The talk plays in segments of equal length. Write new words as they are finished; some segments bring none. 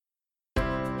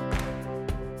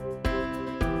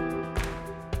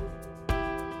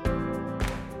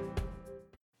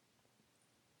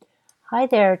Hi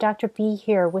there, Dr. B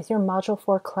here with your Module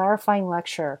 4 clarifying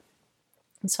lecture.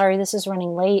 I'm sorry this is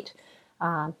running late.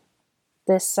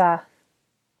 This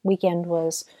weekend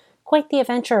was quite the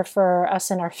adventure for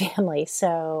us and our family,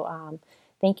 so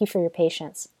thank you for your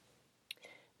patience.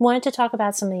 Wanted to talk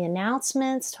about some of the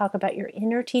announcements, talk about your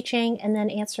inner teaching, and then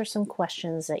answer some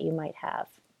questions that you might have.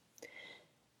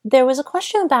 There was a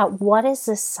question about what is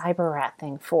this CyberRat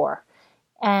thing for?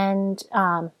 And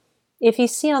if you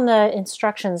see on the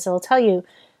instructions, it'll tell you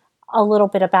a little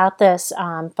bit about this,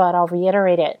 but I'll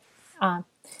reiterate it.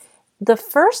 The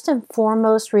first and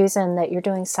foremost reason that you're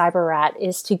doing CyberRat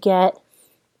is to get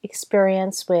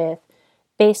experience with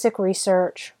basic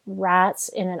research, rats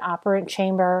in an operant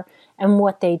chamber, and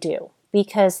what they do,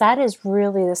 because that is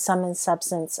really the sum and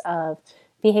substance of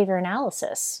behavior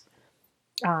analysis.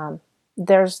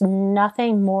 There's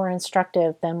nothing more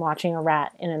instructive than watching a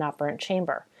rat in an operant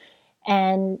chamber.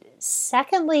 And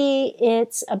secondly,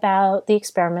 it's about the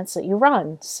experiments that you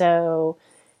run. So,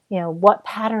 what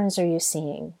patterns are you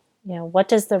seeing? What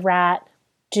does the rat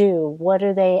do? What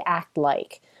do they act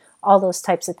like? All those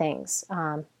types of things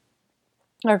are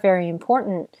very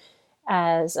important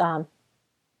as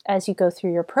you go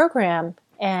through your program.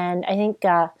 And I think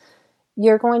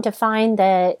you're going to find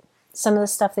that some of the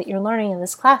stuff that you're learning in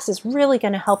this class is really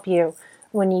going to help you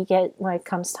when it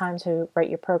comes time to write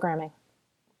your programming.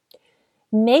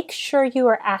 Make sure you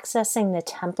are accessing the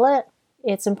template.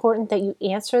 It's important that you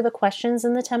answer the questions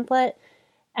in the template,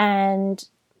 and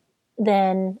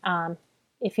then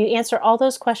if you answer all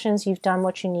those questions, you've done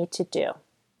what you need to do.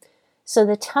 So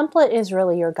the template is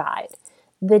really your guide.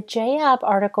 The JAB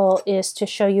article is to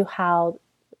show you how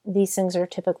these things are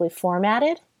typically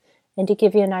formatted and to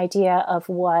give you an idea of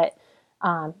what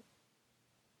a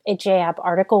JAB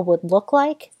article would look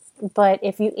like. But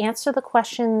if you answer the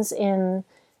questions in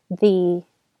the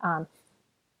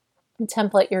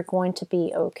template, you're going to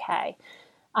be okay.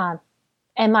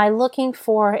 Am I looking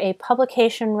for a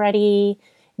publication-ready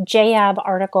JAB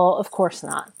article? Of course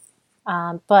not.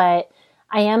 But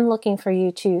I am looking for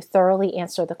you to thoroughly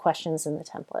answer the questions in the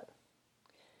template.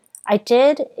 I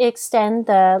did extend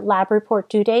the lab report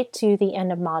due date to the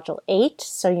end of Module 8,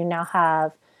 so you now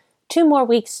have 2 more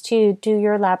weeks to do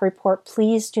your lab report.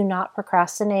 Please do not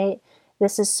procrastinate.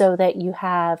 This is so that you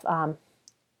have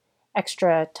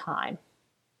extra time.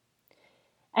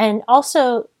 And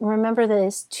also remember that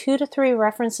it's 2 to 3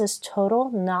 references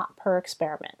total, not per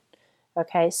experiment.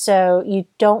 Okay, so you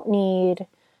don't need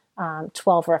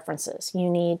 12 references. You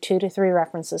need 2 to 3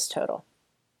 references total.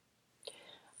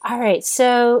 All right,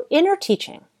 so inner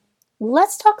teaching.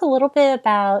 Let's talk a little bit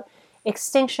about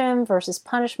extinction versus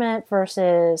punishment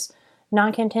versus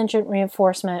non-contingent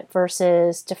reinforcement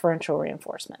versus differential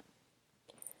reinforcement.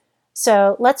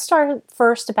 So let's start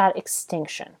first about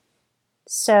extinction.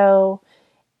 So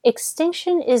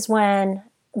extinction is when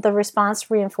the response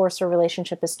reinforcer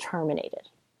relationship is terminated.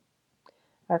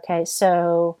 Okay,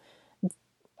 so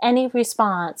any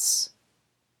response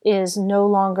is no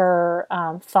longer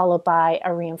followed by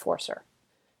a reinforcer.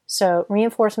 So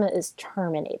reinforcement is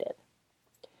terminated.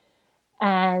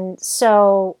 And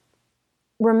so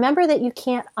remember that you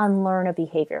can't unlearn a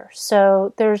behavior.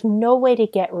 So there's no way to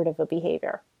get rid of a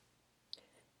behavior.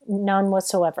 None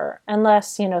whatsoever,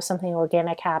 unless, something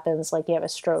organic happens, like you have a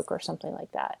stroke or something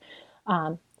like that.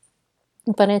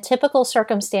 But in typical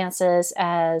circumstances,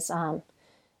 as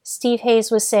Steve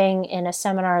Hayes was saying in a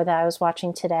seminar that I was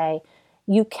watching today,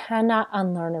 you cannot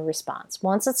unlearn a response.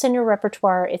 Once it's in your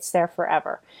repertoire, it's there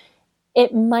forever.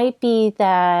 It might be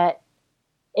that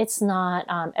it's not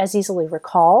as easily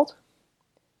recalled,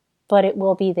 but it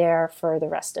will be there for the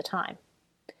rest of time.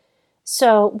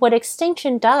 So what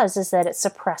extinction does is that it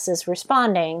suppresses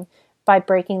responding by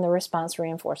breaking the response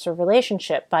reinforcer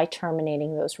relationship, by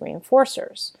terminating those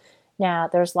reinforcers. Now,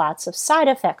 there's lots of side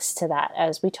effects to that.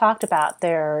 As we talked about,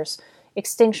 there's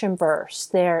extinction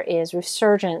burst, there is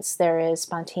resurgence, there is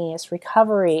spontaneous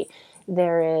recovery,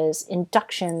 there is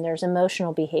induction, there's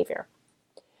emotional behavior.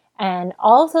 And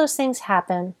all of those things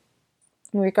happen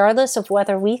regardless of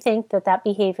whether we think that that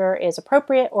behavior is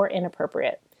appropriate or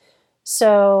inappropriate.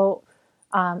 So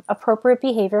appropriate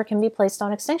behavior can be placed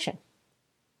on extinction.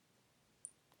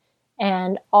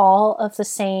 And all of the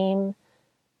same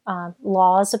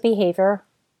laws of behavior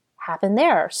happen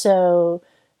there. So,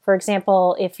 for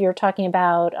example, if you're talking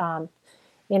about,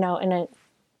 in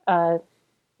a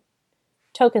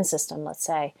token system, let's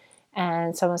say,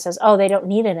 and someone says, oh, they don't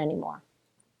need it anymore.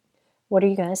 What are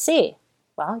you going to see?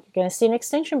 Well, you're going to see an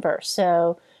extinction burst.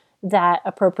 So that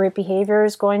appropriate behavior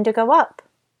is going to go up,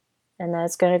 and then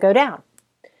it's going to go down.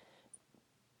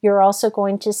 You're also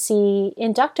going to see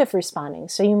inductive responding.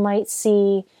 So you might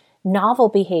see novel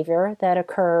behavior that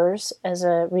occurs as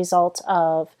a result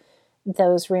of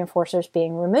those reinforcers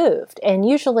being removed. And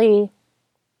usually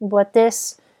what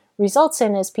this results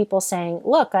in is people saying,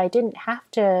 look, I didn't have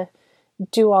to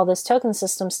do all this token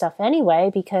system stuff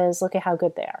anyway, because look at how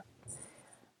good they are.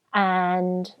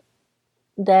 And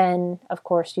then, of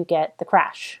course, you get the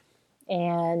crash.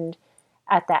 And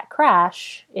at that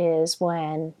crash is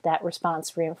when that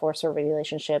response reinforcer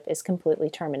relationship is completely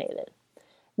terminated.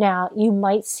 Now, you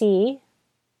might see,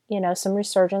 some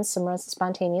resurgence, some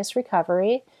spontaneous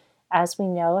recovery. As we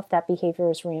know, if that behavior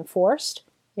is reinforced,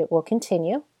 it will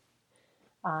continue.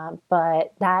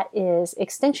 But that is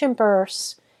extinction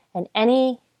bursts, and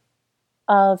any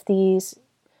of these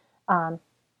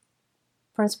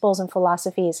principles and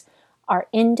philosophies are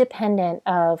independent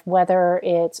of whether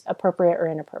it's appropriate or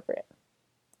inappropriate.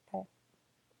 Okay.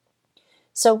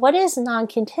 So what is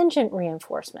non-contingent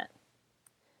reinforcement?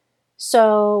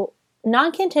 So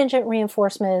non-contingent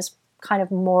reinforcement is kind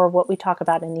of more what we talk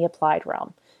about in the applied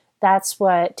realm. That's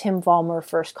what Tim Vollmer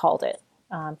first called it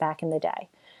back in the day.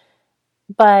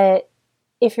 But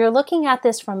if you're looking at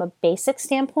this from a basic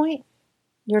standpoint,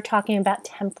 you're talking about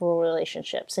temporal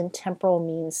relationships, and temporal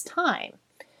means time.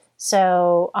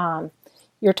 So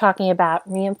you're talking about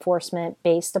reinforcement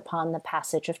based upon the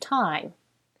passage of time.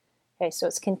 Okay, so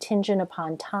it's contingent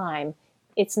upon time.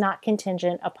 It's not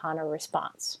contingent upon a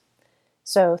response.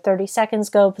 So 30 seconds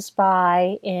goes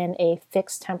by in a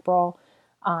fixed temporal,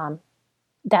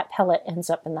 that pellet ends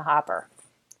up in the hopper.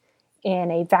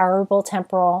 In a variable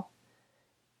temporal,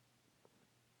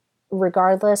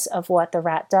 regardless of what the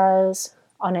rat does,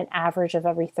 on an average of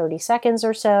every 30 seconds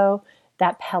or so,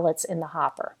 that pellet's in the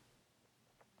hopper.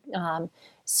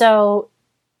 So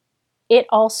it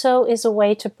also is a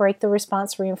way to break the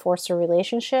response reinforcer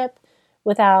relationship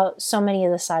without so many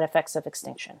of the side effects of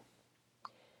extinction.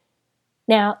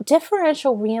 Now,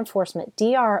 differential reinforcement,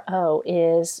 DRO,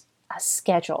 is a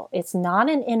schedule. It's not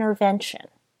an intervention.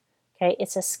 Okay,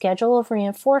 it's a schedule of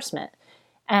reinforcement.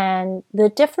 And the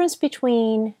difference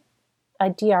between a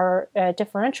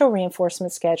differential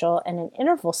reinforcement schedule and an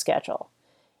interval schedule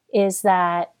is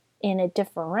that in a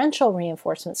differential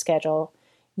reinforcement schedule,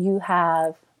 you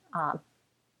have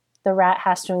the rat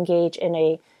has to engage in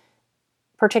a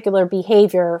particular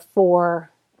behavior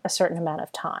for a certain amount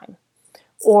of time.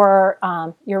 Or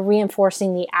you're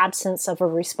reinforcing the absence of a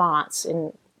response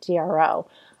in DRO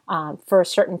for a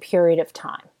certain period of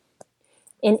time.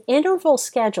 In interval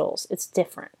schedules, it's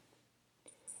different.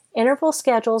 Interval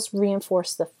schedules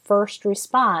reinforce the first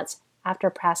response after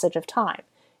passage of time.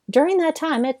 During that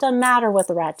time, it doesn't matter what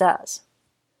the rat does.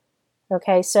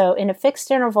 Okay, so in a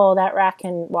fixed interval, that rat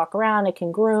can walk around, it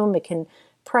can groom, it can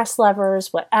press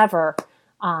levers, whatever,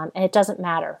 and it doesn't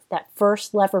matter. That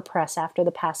first lever press after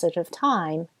the passage of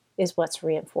time is what's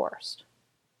reinforced.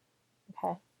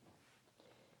 Okay.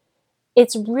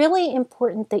 It's really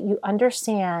important that you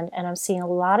understand, and I'm seeing a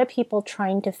lot of people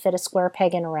trying to fit a square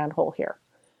peg in a round hole here.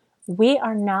 We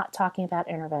are not talking about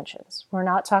interventions. We're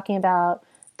not talking about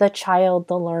the child,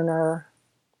 the learner,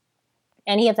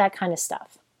 any of that kind of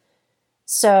stuff.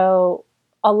 So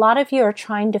a lot of you are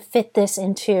trying to fit this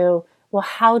into, well,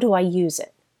 how do I use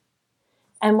it?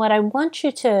 And what I want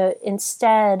you to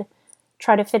instead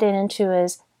try to fit it into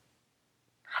is,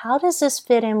 how does this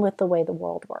fit in with the way the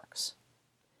world works?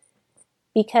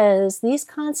 Because these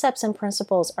concepts and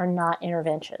principles are not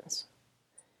interventions.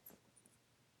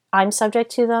 I'm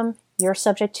subject to them, you're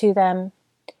subject to them,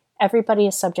 everybody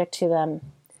is subject to them.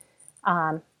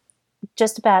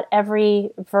 Just about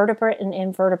every vertebrate and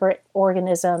invertebrate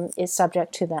organism is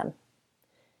subject to them.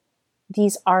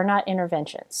 These are not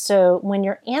interventions. So when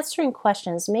you're answering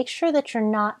questions, make sure that you're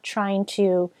not trying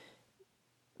to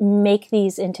make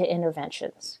these into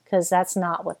interventions, because that's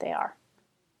not what they are.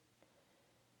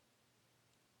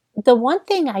 The one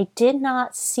thing I did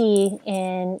not see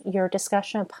in your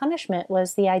discussion of punishment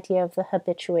was the idea of the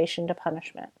habituation to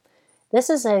punishment. This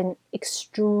is an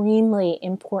extremely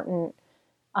important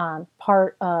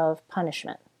part of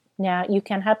punishment. Now, you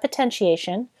can have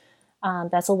potentiation.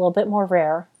 That's a little bit more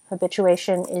rare.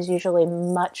 Habituation is usually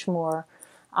much more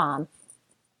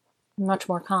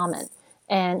common.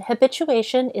 And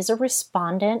habituation is a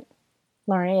respondent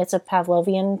learning. It's a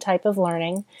Pavlovian type of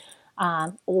learning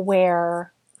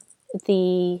where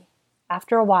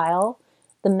after a while,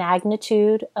 the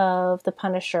magnitude of the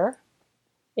punisher,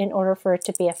 in order for it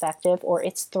to be effective, or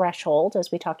its threshold,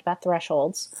 as we talked about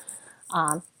thresholds,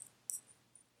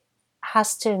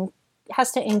 has to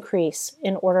increase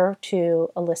in order to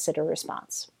elicit a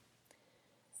response.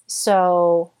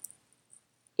 So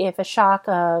if a shock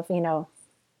of,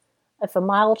 if a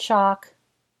mild shock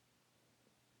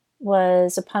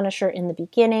was a punisher in the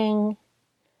beginning.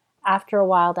 After a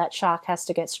while, that shock has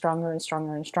to get stronger and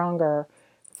stronger and stronger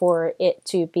for it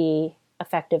to be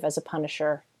effective as a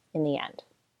punisher in the end.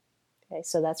 Okay,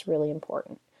 so that's really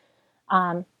important.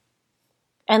 And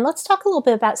let's talk a little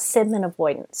bit about Sidman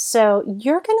avoidance. So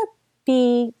you're going to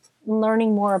be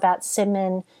learning more about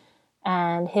Sidman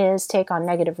and his take on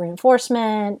negative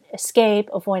reinforcement, escape,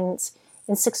 avoidance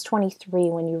in 623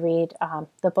 when you read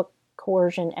the book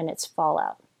Coercion and Its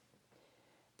Fallout.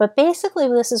 But basically,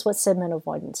 this is what Sidman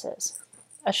avoidance is.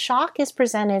 A shock is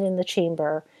presented in the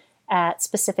chamber at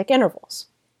specific intervals.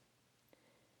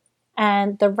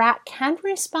 And the rat can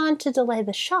respond to delay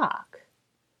the shock,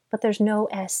 but there's no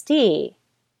SD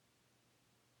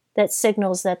that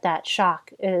signals that that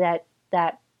shock,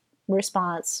 that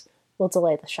response will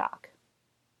delay the shock.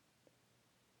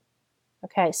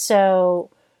 Okay, so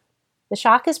the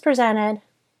shock is presented,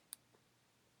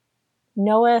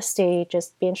 no SD,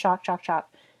 just being shock, shock, shock.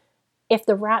 If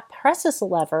the rat presses the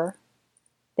lever,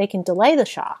 they can delay the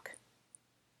shock.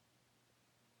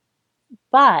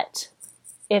 But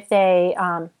if they,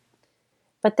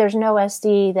 but there's no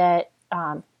SD that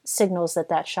signals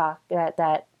that shock,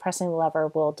 that pressing the lever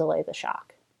will delay the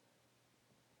shock.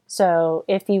 So,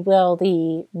 if you will,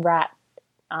 the rat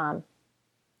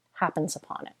happens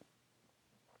upon it.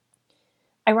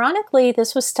 Ironically,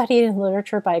 this was studied in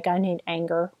literature by a guy named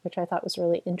Anger, which I thought was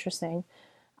really interesting.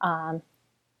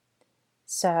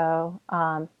 So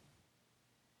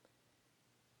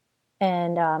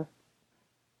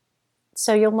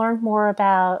you'll learn more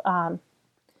about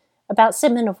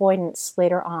Sidman avoidance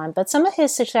later on. But some of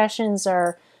his suggestions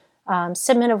are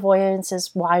Sidman avoidance is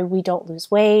why we don't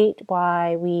lose weight,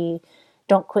 why we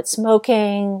don't quit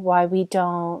smoking, why we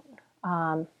don't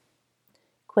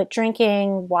quit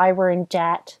drinking, why we're in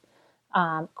debt.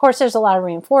 Of course, there's a lot of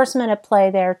reinforcement at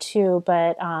play there too,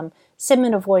 but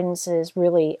Sidman avoidance is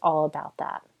really all about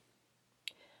that.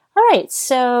 All right,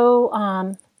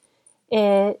 so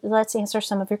let's answer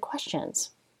some of your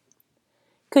questions.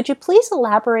 Could you please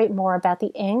elaborate more about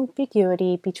the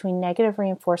ambiguity between negative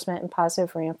reinforcement and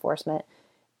positive reinforcement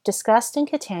discussed in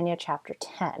Catania Chapter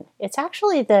 10? It's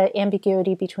actually the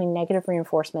ambiguity between negative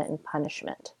reinforcement and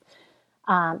punishment,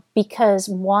 because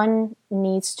one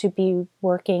needs to be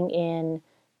working in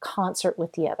concert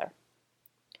with the other.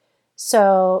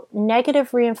 So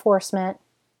negative reinforcement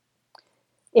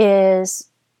is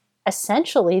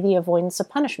essentially the avoidance of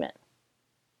punishment.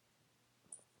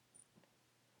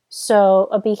 So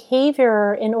a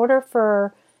behavior, in order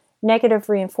for negative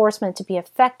reinforcement to be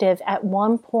effective, at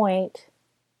one point,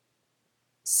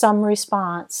 some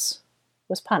response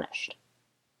was punished.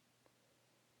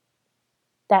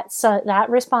 That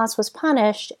response was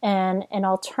punished, and an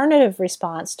alternative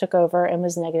response took over and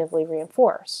was negatively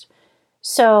reinforced.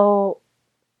 So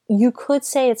you could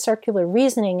say it's circular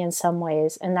reasoning in some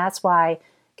ways, and that's why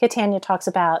Catania talks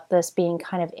about this being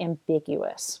kind of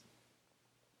ambiguous.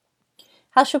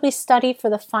 How should we study for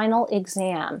the final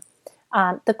exam?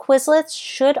 The Quizlets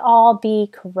should all be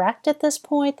correct at this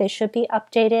point. They should be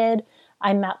updated.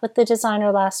 I met with the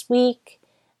designer last week,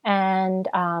 and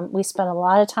we spent a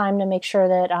lot of time to make sure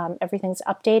that everything's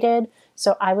updated.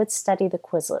 So I would study the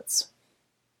Quizlets.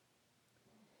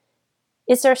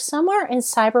 Is there somewhere in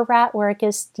CyberRat where it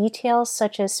gives details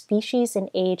such as species and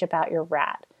age about your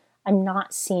rat? I'm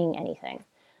not seeing anything.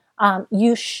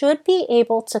 You should be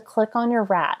able to click on your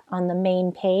rat on the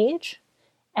main page,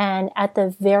 and at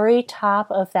the very top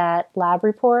of that lab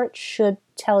report should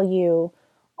tell you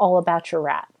all about your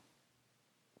rat.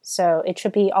 So it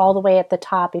should be all the way at the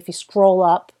top. If you scroll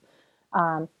up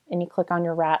and you click on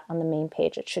your rat on the main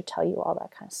page, it should tell you all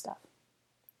that kind of stuff.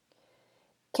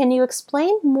 Can you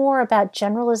explain more about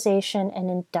generalization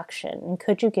and induction? And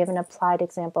could you give an applied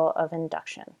example of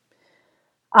induction?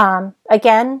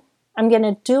 Again, I'm going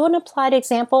to do an applied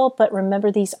example, but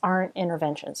remember these aren't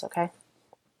interventions, okay?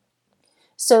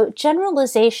 So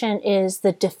generalization is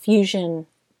the diffusion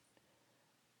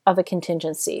of a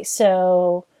contingency.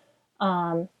 So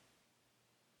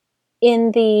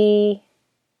in the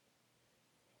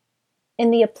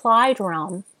applied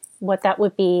realm, what that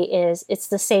would be is it's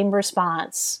the same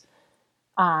response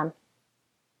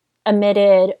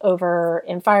emitted over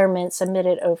environments,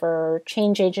 emitted over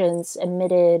change agents,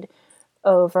 emitted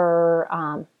over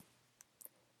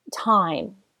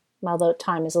time, although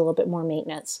time is a little bit more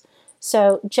maintenance.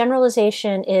 So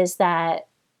generalization is that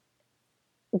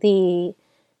the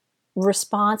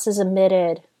response is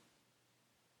emitted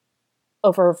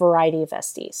over a variety of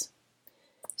SDs.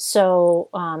 So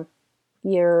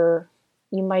you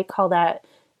might call that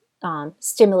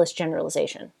stimulus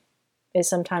generalization, is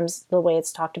sometimes the way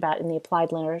it's talked about in the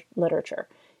applied literature.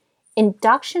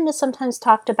 Induction is sometimes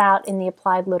talked about in the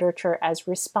applied literature as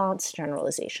response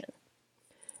generalization.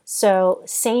 So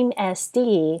same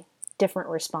SD, different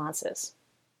responses.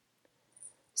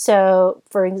 So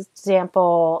for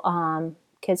example,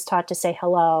 kids taught to say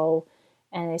hello,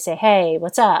 and they say, hey,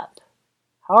 what's up?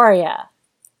 How are ya?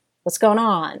 What's going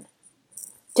on?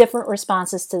 Different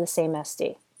responses to the same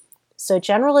SD. So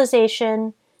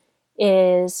generalization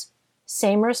is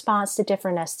same response to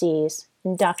different SDs.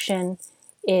 Induction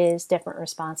is different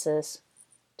responses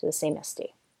to the same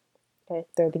SD. Okay?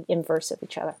 They're the inverse of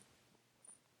each other.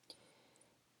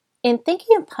 In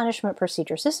thinking of punishment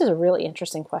procedures, this is a really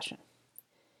interesting question.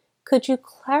 Could you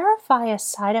clarify a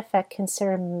side effect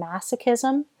considered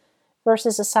masochism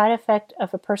versus a side effect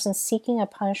of a person seeking a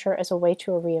punisher as a way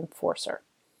to a reinforcer?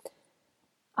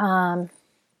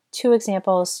 2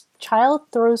 examples. Child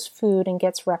throws food and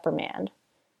gets reprimand.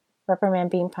 Reprimand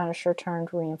being punisher turned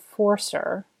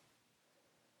reinforcer.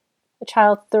 A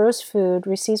child throws food,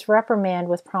 receives reprimand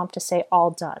with prompt to say all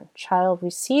done. Child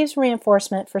receives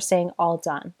reinforcement for saying all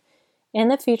done. In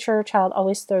the future, child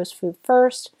always throws food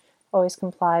first, always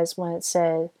complies when it's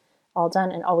said all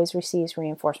done, and always receives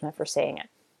reinforcement for saying it.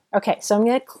 Okay, so I'm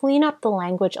going to clean up the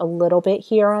language a little bit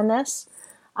here on this.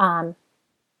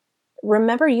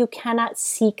 Remember, you cannot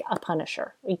seek a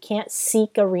punisher. You can't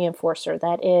seek a reinforcer.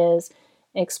 That is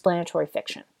explanatory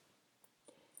fiction.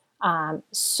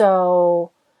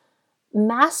 So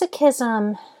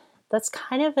masochism, that's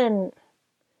kind of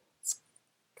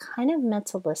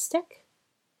mentalistic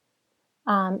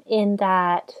in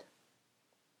that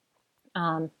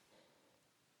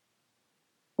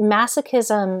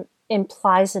masochism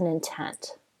implies an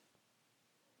intent.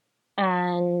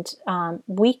 And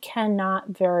we cannot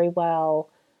very well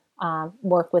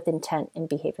work with intent in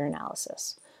behavior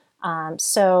analysis.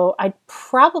 So I'd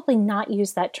probably not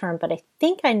use that term, but I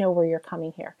think I know where you're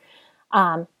coming here.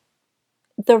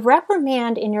 The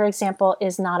reprimand in your example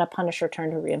is not a punisher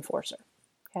turned to reinforcer.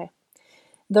 Okay.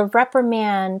 The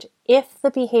reprimand, if the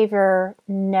behavior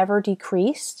never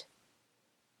decreased,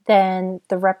 then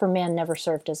the reprimand never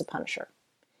served as a punisher.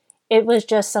 It was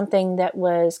just something that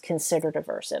was considered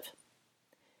aversive.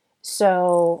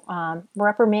 So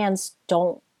reprimands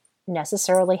don't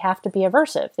necessarily have to be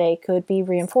aversive. They could be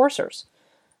reinforcers.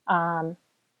 And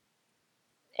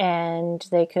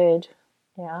they could,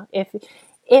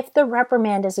 if the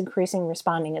reprimand is increasing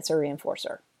responding, it's a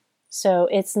reinforcer. So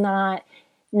it's not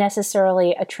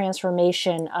necessarily a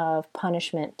transformation of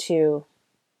punishment to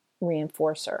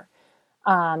reinforcer.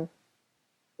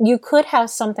 You could have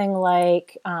something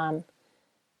like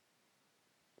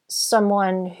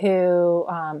someone who,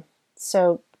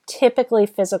 so typically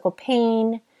physical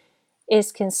pain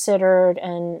is considered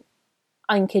an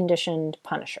unconditioned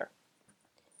punisher.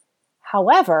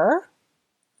 However,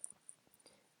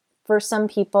 for some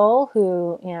people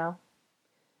who,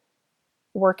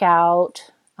 work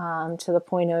out to the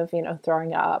point of,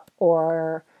 throwing up,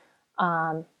 or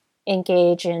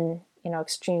engage in,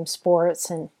 extreme sports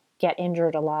and get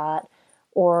injured a lot,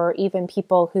 or even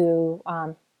people who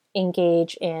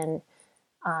engage in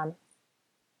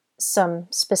some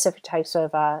specific types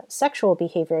of sexual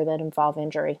behavior that involve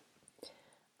injury,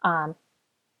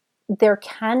 there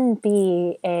can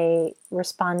be a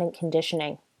respondent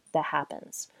conditioning that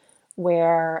happens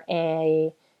where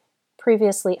a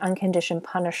previously unconditioned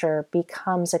punisher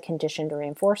becomes a conditioned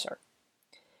reinforcer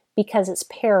because it's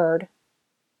paired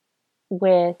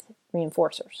with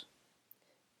reinforcers.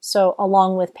 So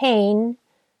along with pain,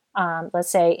 let's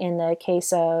say in the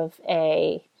case of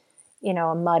a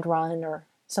mud run or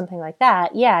something like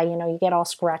that, you get all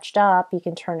scratched up, you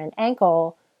can turn an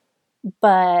ankle,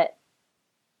 but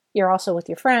you're also with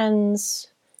your friends.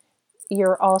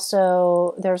 There's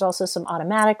also some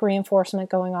automatic reinforcement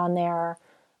going on there,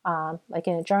 like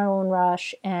an adrenaline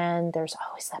rush, and there's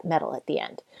always that medal at the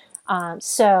end.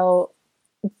 So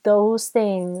those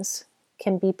things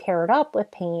can be paired up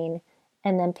with pain,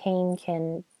 and then pain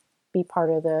can be part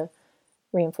of the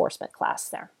reinforcement class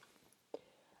there.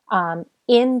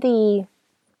 In the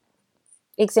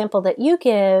example that you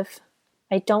give,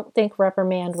 I don't think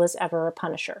reprimand was ever a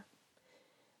punisher.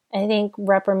 I think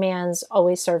reprimands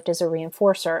always served as a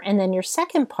reinforcer. And then your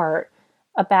second part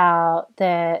about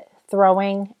the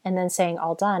throwing and then saying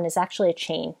all done is actually a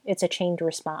chain. It's a chained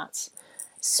response.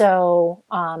 So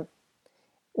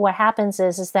what happens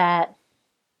is that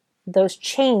those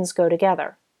chains go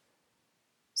together.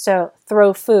 So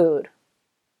throw food,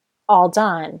 all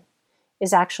done,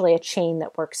 is actually a chain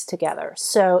that works together.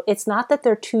 So it's not that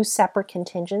they're two separate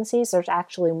contingencies. There's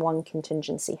actually one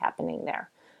contingency happening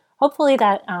there. Hopefully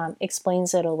that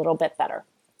explains it a little bit better.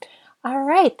 All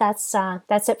right, that's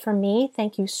it from me.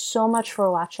 Thank you so much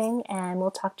for watching, and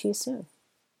we'll talk to you soon.